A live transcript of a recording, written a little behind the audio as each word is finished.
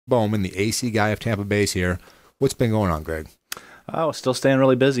Bowman, the AC guy of Tampa Bay's here. What's been going on, Greg? Oh, still staying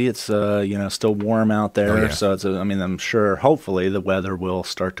really busy. It's still warm out there. Oh, yeah. So I mean, I'm sure hopefully the weather will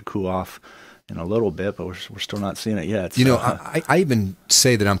start to cool off in a little bit, but we're still not seeing it yet. You know, I even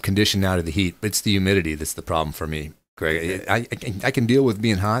say that I'm conditioned out of the heat, but it's the humidity that's the problem for me, Greg. I can deal with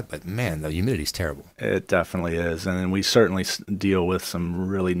being hot, but man, the humidity's terrible. It definitely is, and we certainly deal with some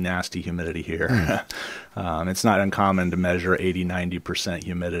really nasty humidity here. It's not uncommon to measure 80–90%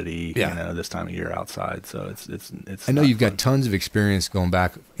 humidity, this time of year outside. So it's. I know you've got tons of experience going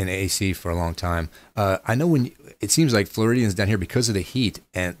back in AC for a long time. I know it seems like Floridians down here, because of the heat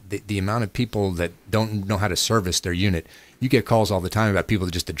and the amount of people that don't know how to service their unit, you get calls all the time about people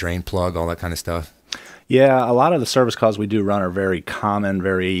that just the drain plug, all that kind of stuff. Yeah, a lot of the service calls we do run are very common,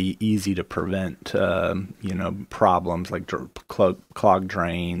 very easy to prevent, problems like clogged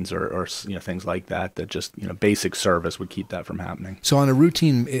drains or things like that just, basic service would keep that from happening. So on a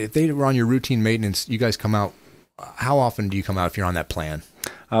routine, if they were on your routine maintenance, you guys come out, how often do you come out if you're on that plan?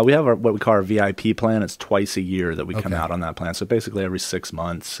 We have what we call our VIP plan. It's twice a year that we come out on that plan. So basically every 6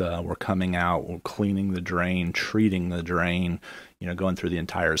 months, we're coming out, we're cleaning the drain, treating the drain, going through the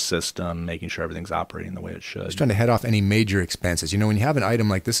entire system, making sure everything's operating the way it should. Just trying to head off any major expenses. When you have an item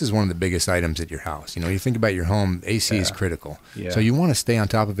like this is one of the biggest items at your house. You think about your home, AC is critical. Yeah. So you want to stay on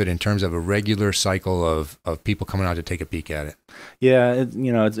top of it in terms of a regular cycle of people coming out to take a peek at it. Yeah,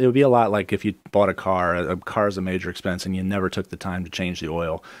 it would be a lot like if you bought a car. A car is a major expense and you never took the time to change the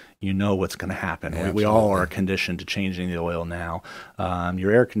oil. You know what's going to happen. Yeah, we all are conditioned to changing the oil now. Your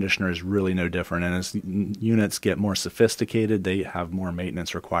air conditioner is really no different. And as units get more sophisticated, they have more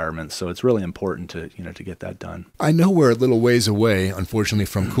maintenance requirements. So it's really important to get that done. I know we're a little ways away, unfortunately,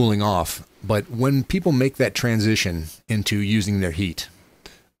 from cooling off. But when people make that transition into using their heat,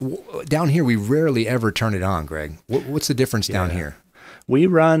 down here we rarely ever turn it on, Greg. What's the difference down here? We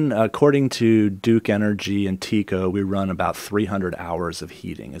run, according to Duke Energy and TECO, we run about 300 hours of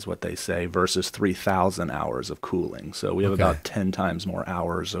heating is what they say versus 3,000 hours of cooling. So we have about 10 times more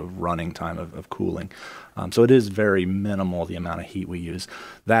hours of running time of cooling. So it is very minimal, the amount of heat we use.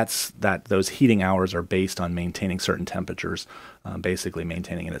 Those heating hours are based on maintaining certain temperatures, basically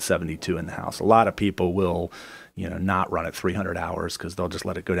maintaining it at 72 in the house. A lot of people will not run at 300 hours because they'll just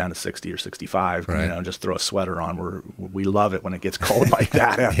let it go down to 60 or 65, just throw a sweater on. We love it when it gets cold like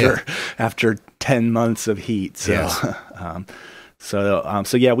that after 10 months of heat. So, yes.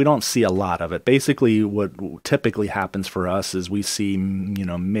 So yeah, we don't see a lot of it. Basically, what typically happens for us is we see,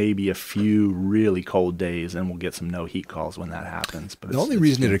 maybe a few really cold days, and we'll get some no heat calls when that happens. But the only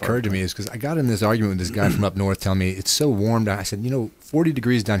reason it occurred to me is because I got in this argument with this guy from up north telling me it's so warm down. I said, 40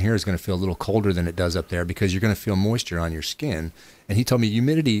 degrees down here is going to feel a little colder than it does up there because you're going to feel moisture on your skin. And he told me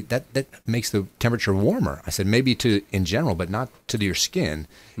humidity, that makes the temperature warmer. I said, maybe in general, but not to your skin.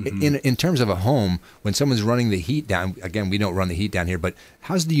 In terms of a home, when someone's running the heat down, again, we don't run the heat down here, but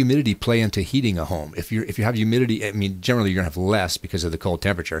how's the humidity play into heating a home? If you have humidity, I mean, generally you're going to have less because of the cold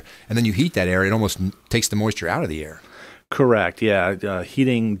temperature. And then you heat that air, it almost takes the moisture out of the air. Correct. Yeah.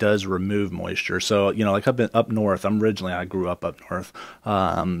 Heating does remove moisture. So, like up north, I grew up north,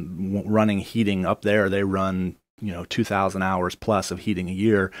 running heating up there, they run 2,000 hours plus of heating a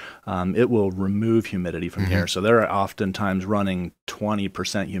year. It will remove humidity from the air. So they're oftentimes running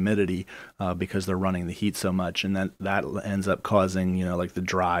 20% humidity because they're running the heat so much, and that ends up causing like the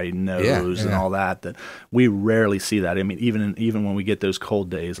dry nose and all that we rarely see that. I mean, even when we get those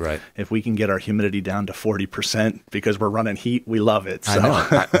cold days, if we can get our humidity down to 40% because we're running heat, we love it. So. I know.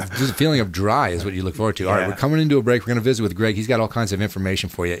 Just a feeling of dry is what you look forward to. All right, we're coming into a break. We're going to visit with Greg. He's got all kinds of information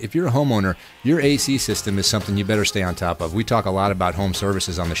for you. If you're a homeowner, your AC system is something you better stay on top of. We talk a lot about home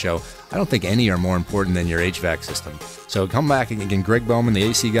services on the show. I don't think any are more important than your HVAC system. So come back again. Greg Bowman, the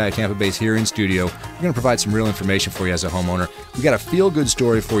AC guy at Tampa Bay, is here in studio. We're going to provide some real information for you as a homeowner. We got a feel-good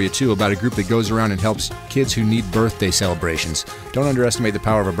story for you, too, about a group that goes around and helps kids who need birthday celebrations. Don't underestimate the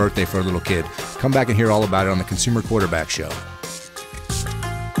power of a birthday for a little kid. Come back and hear all about it on the Consumer Quarterback Show.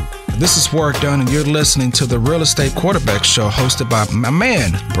 This is Work Done, and you're listening to the Real Estate Quarterback Show hosted by my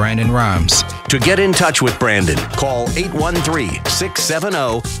man, Brandon Rhymes. To get in touch with Brandon, call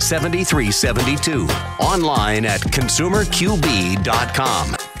 813-670-7372. Online at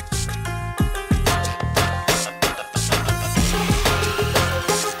consumerqb.com.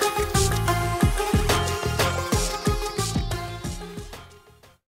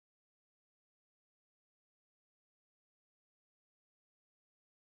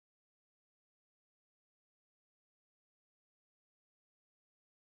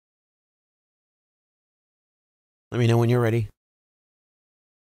 Let me know when you're ready.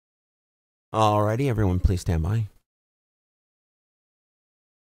 Alrighty, everyone, please stand by.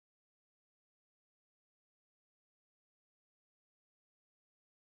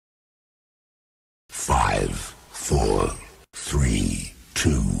 5, 4, 3,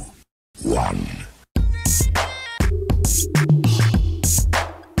 2, 1.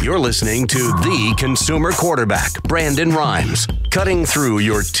 You're listening to the consumer quarterback, Brandon Rhymes, cutting through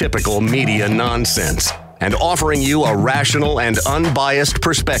your typical media nonsense and offering you a rational and unbiased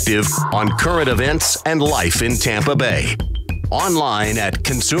perspective on current events and life in Tampa Bay. Online at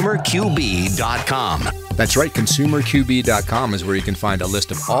consumerqb.com. That's right, consumerqb.com is where you can find a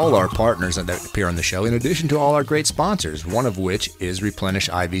list of all our partners that appear on the show, in addition to all our great sponsors, one of which is Replenish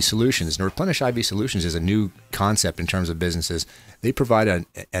IV Solutions. Now, Replenish IV Solutions is a new concept in terms of businesses. They provide an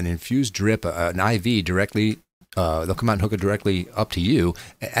infused drip, an IV directly. They'll come out and hook it directly up to you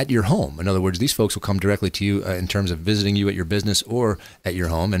at your home. In other words, these folks will come directly to you in terms of visiting you at your business or at your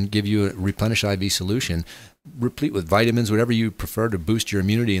home and give you a Replenish IV solution, replete with vitamins, whatever you prefer to boost your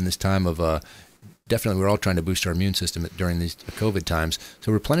immunity in this time of definitely, we're all trying to boost our immune system during these COVID times.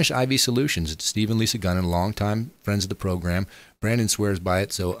 So Replenish IV Solutions. It's Steve and Lisa Gunnan, longtime friends of the program. Brandon swears by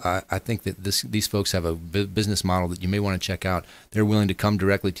it, so I think that these folks have a business model that you may want to check out. They're willing to come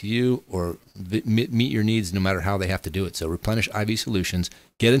directly to you or meet your needs no matter how they have to do it. So Replenish IV Solutions.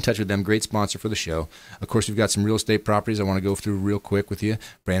 Get in touch with them. Great sponsor for the show. Of course, we've got some real estate properties I want to go through real quick with you.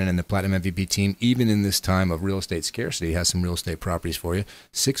 Brandon and the Platinum MVP team, even in this time of real estate scarcity, has some real estate properties for you.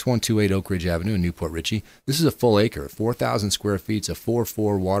 6128 Oak Ridge Avenue in Newport Richey. This is a full acre, 4,000 square feet. It's a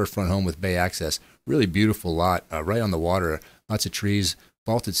 4-4 waterfront home with bay access. Really beautiful lot, right on the water. Lots of trees,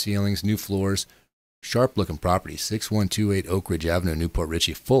 vaulted ceilings, new floors. Sharp-looking property, 6128 Oak Ridge Avenue, Newport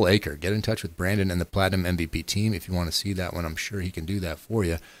Richey, full acre. Get in touch with Brandon and the Platinum MVP team if you want to see that one. I'm sure he can do that for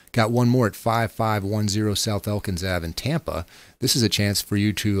you. Got one more at 5510 South Elkins Ave in Tampa. This is a chance for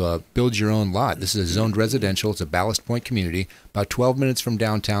you to build your own lot. This is a zoned residential. It's a Ballast Point community, about 12 minutes from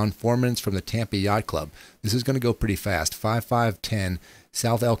downtown, 4 minutes from the Tampa Yacht Club. This is going to go pretty fast. 5510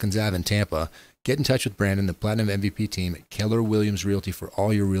 South Elkins Ave in Tampa. Get in touch with Brandon, the Platinum MVP team at Keller Williams Realty for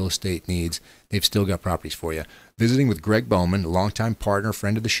all your real estate needs. They've still got properties for you. Visiting with Greg Bowman, a longtime partner,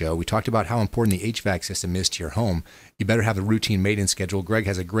 friend of the show. We talked about how important the HVAC system is to your home. You better have a routine maintenance schedule. Greg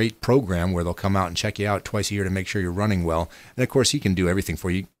has a great program where they'll come out and check you out twice a year to make sure you're running well. And, of course, he can do everything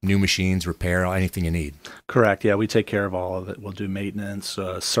for you, new machines, repair, anything you need. Correct. Yeah, we take care of all of it. We'll do maintenance,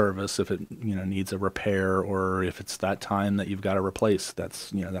 service if it needs a repair, or if it's that time that you've got to replace. That's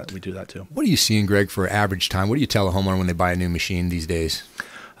that we do that too. What are you seeing, Greg, for average time? What do you tell a homeowner when they buy a new machine these days?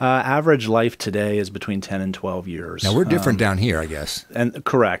 Average life today is between 10 and 12 years. Now, we're different down here, I guess. And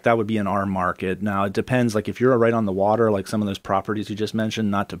correct. That would be in our market. Now, it depends. Like if you're right on the water, like some of those properties you just mentioned,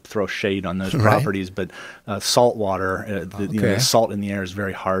 not to throw shade on those properties, but salt water, the salt in the air is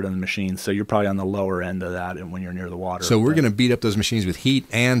very hard on the machine. So you're probably on the lower end of that when you're near the water. So we're going to beat up those machines with heat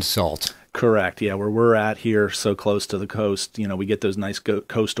and salt. Correct. Yeah, where we're at here, so close to the coast, we get those nice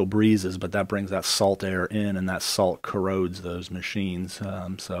coastal breezes, but that brings that salt air in, and that salt corrodes those machines.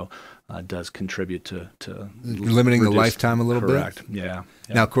 So it does contribute to limiting the lifetime a little bit. Correct. Yeah.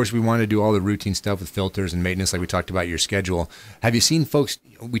 Now, of course, we want to do all the routine stuff with filters and maintenance, like we talked about your schedule. Have you seen folks?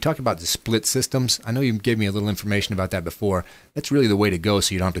 We talked about the split systems. I know you gave me a little information about that before. That's really the way to go,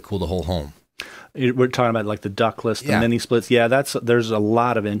 so you don't have to cool the whole home. We're talking about like the ductless, the mini splits. Yeah, there's a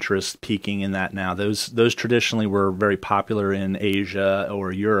lot of interest peaking in that now. Those traditionally were very popular in Asia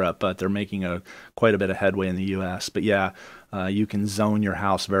or Europe, but they're making quite a bit of headway in the U.S. But yeah, you can zone your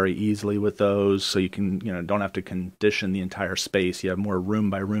house very easily with those, so you can don't have to condition the entire space. You have more room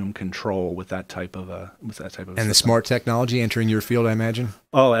by room control with that type of And system. The smart technology entering your field, I imagine.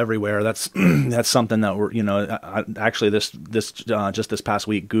 Oh, everywhere. That's something that we're actually this just this past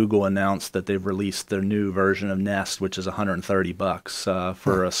week, Google announced that they've released their new version of Nest, which is $130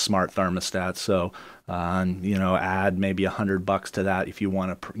 for a smart thermostat. So add maybe $100 to that if you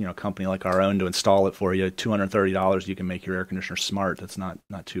want a company like our own to install it for you. $230, you can make your air conditioner smart. That's not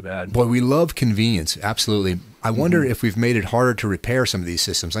too bad. Boy, we love convenience. Absolutely. I wonder if we've made it harder to repair some of these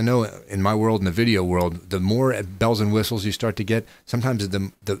systems. I know in my world, in the video world, the more bells and whistles you start to get, sometimes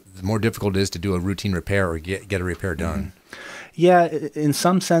the more difficult it is to do a routine repair or get a repair done. Yeah, in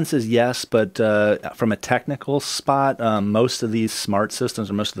some senses, yes, but from a technical spot, most of these smart systems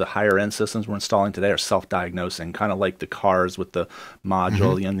or most of the higher-end systems we're installing today are self-diagnosing, kind of like the cars with the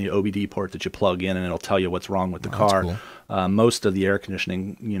module and the OBD port that you plug in, and it'll tell you what's wrong with the car. That's cool. Most of the air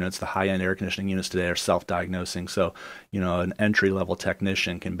conditioning units, the high-end air conditioning units today are self-diagnosing, so an entry-level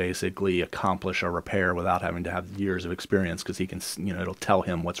technician can basically accomplish a repair without having to have years of experience because he can, it'll tell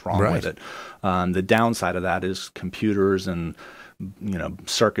him what's wrong with it. The downside of that is computers and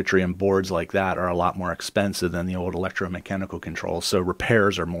circuitry and boards like that are a lot more expensive than the old electromechanical controls. So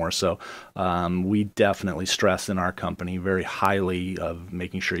repairs are more. So we definitely stress in our company very highly of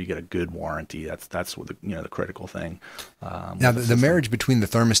making sure you get a good warranty. That's what the critical thing. Now the marriage between the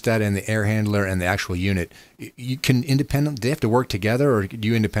thermostat and the air handler and the actual unit, you can independently. They have to work together, or do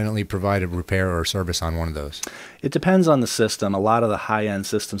you independently provide a repair or service on one of those? It depends on the system. A lot of the high-end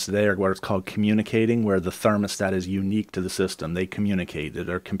systems today are what it's called communicating, where the thermostat is unique to the system. They communicate.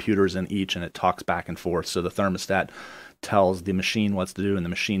 There are computers in each, and it talks back and forth. So the thermostat tells the machine what to do, and the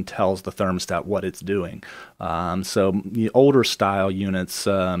machine tells the thermostat what it's doing. So the older style units,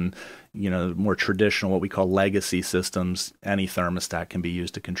 more traditional, what we call legacy systems, any thermostat can be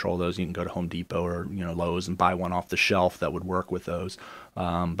used to control those. You can go to Home Depot or Lowe's and buy one off the shelf that would work with those.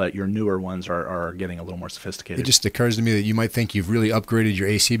 But your newer ones are getting a little more sophisticated. It just occurs to me that you might think you've really upgraded your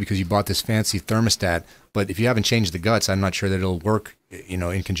AC because you bought this fancy thermostat, but if you haven't changed the guts, I'm not sure that it'll work,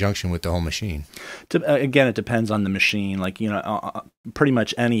 in conjunction with the whole machine. Again, it depends on the machine. Like, pretty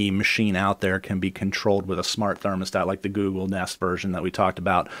much any machine out there can be controlled with a smart thermostat, like the Google Nest version that we talked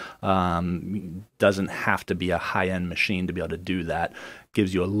about. Doesn't have to be a high-end machine to be able to do that.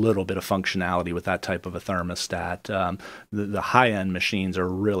 Gives you a little bit of functionality with that type of a thermostat. The high-end machines are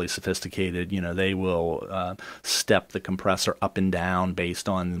really sophisticated. They will step the compressor up and down based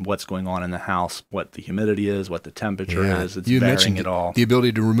on what's going on in the house, what the humidity is, what the temperature is. It's varying it all. The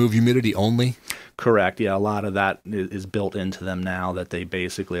ability to remove humidity only? Correct. Yeah, a lot of that is built into them now, that they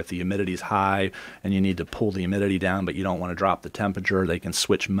basically, if the humidity is high and you need to pull the humidity down, but you don't want to drop the temperature, they can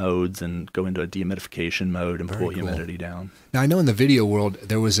switch modes and go into a dehumidification mode and pull humidity down. Now, I know in the video world,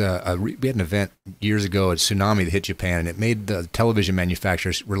 there was we had an event years ago, a tsunami that hit Japan, and it made the television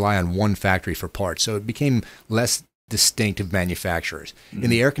manufacturers rely on one factory for parts. So it became less distinctive manufacturers. In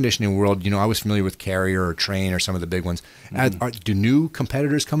the air conditioning world, I was familiar with Carrier or Trane or some of the big ones. Do new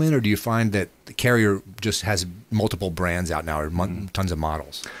competitors come in, or do you find that the Carrier just has multiple brands out now, or tons of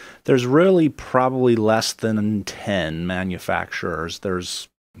models? There's really probably less than 10 manufacturers. There's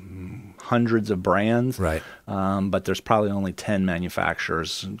hundreds of brands, right? But there's probably only 10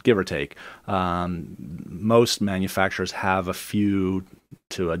 manufacturers, give or take. Most manufacturers have a few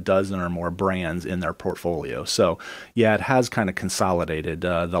to a dozen or more brands in their portfolio. So, yeah, it has kind of consolidated.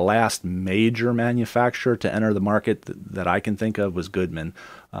 The last major manufacturer to enter the market that I can think of was Goodman,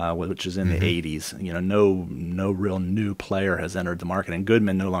 which is in the 80s. No real new player has entered the market, and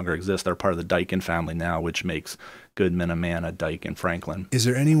Goodman no longer exists. They're part of the Daikin family now, which makes Goodman, Amana, Daikin, Franklin. Is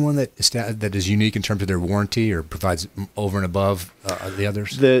there anyone that is unique in terms of their warranty or provides over and above the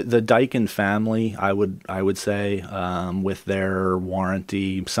others? The Daikin family, I would say, with their warranty,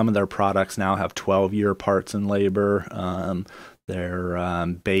 some of their products now have 12-year parts and labor. Their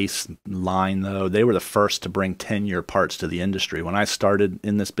base line, though, they were the first to bring 10-year parts to the industry. When I started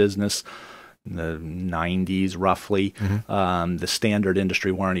in this business, in the 90s roughly, the standard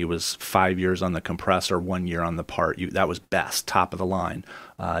industry warranty was 5 years on the compressor, 1 year on the part. That was best, top of the line.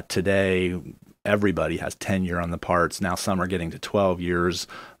 Today, everybody has 10-year on the parts. Now some are getting to 12 years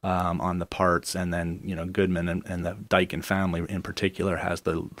on the parts, and then Goodman and the Daikin family in particular has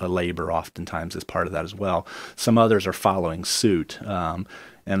the labor oftentimes as part of that as well. Some others are following suit.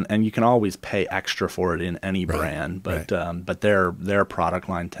 And you can always pay extra for it in any brand, but their product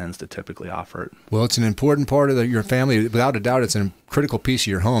line tends to typically offer it. Well, it's an important part of your family. Without a doubt, it's a critical piece of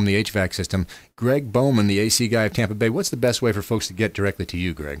your home, the HVAC system. Greg Bowman, the AC guy of Tampa Bay. What's the best way for folks to get directly to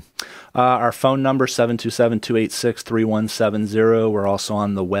you, Greg? Our phone number, 727-286-3170. We're also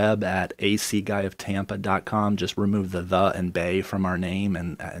on the web at acguyoftampa.com. Just remove the and bay from our name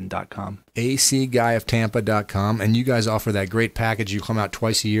and .com. acguyoftampa.com. And you guys offer that great package. You come out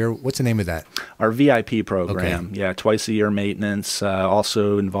twice a year. What's the name of that? Our VIP program. Okay. Yeah, twice a year maintenance.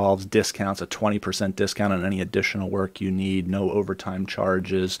 Also involves discounts, a 20% discount on any additional work you need. No overtime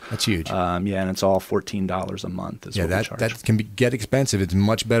charges. That's huge. And it's all $14 a month is what we charge. That can get expensive. It's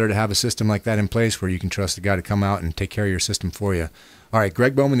much better to have a system like that in place where you can trust the guy to come out and take care of your system for you. All right,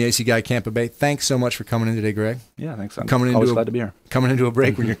 Greg Bowman, the AC guy at Tampa Bay. Thanks so much for coming in today, Greg. Yeah, thanks. I'm always glad to be here. Coming into a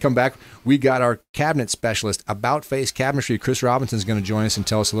break. When you come back, we got our cabinet specialist, About Face Cabinetry. Chris Robinson is going to join us and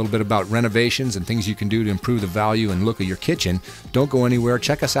tell us a little bit about renovations and things you can do to improve the value and look of your kitchen. Don't go anywhere.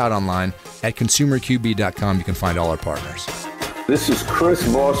 Check us out online at consumerqb.com. You can find all our partners. This is Chris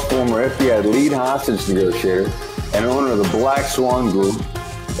Voss, former FBI lead hostage negotiator and owner of the Black Swan Group,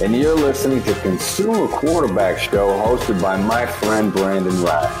 and you're listening to Consumer Quarterback Show hosted by my friend Brandon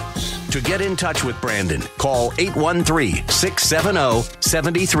Rhymes. To get in touch with Brandon, call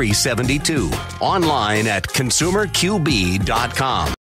 813-670-7372. Online at consumerqb.com.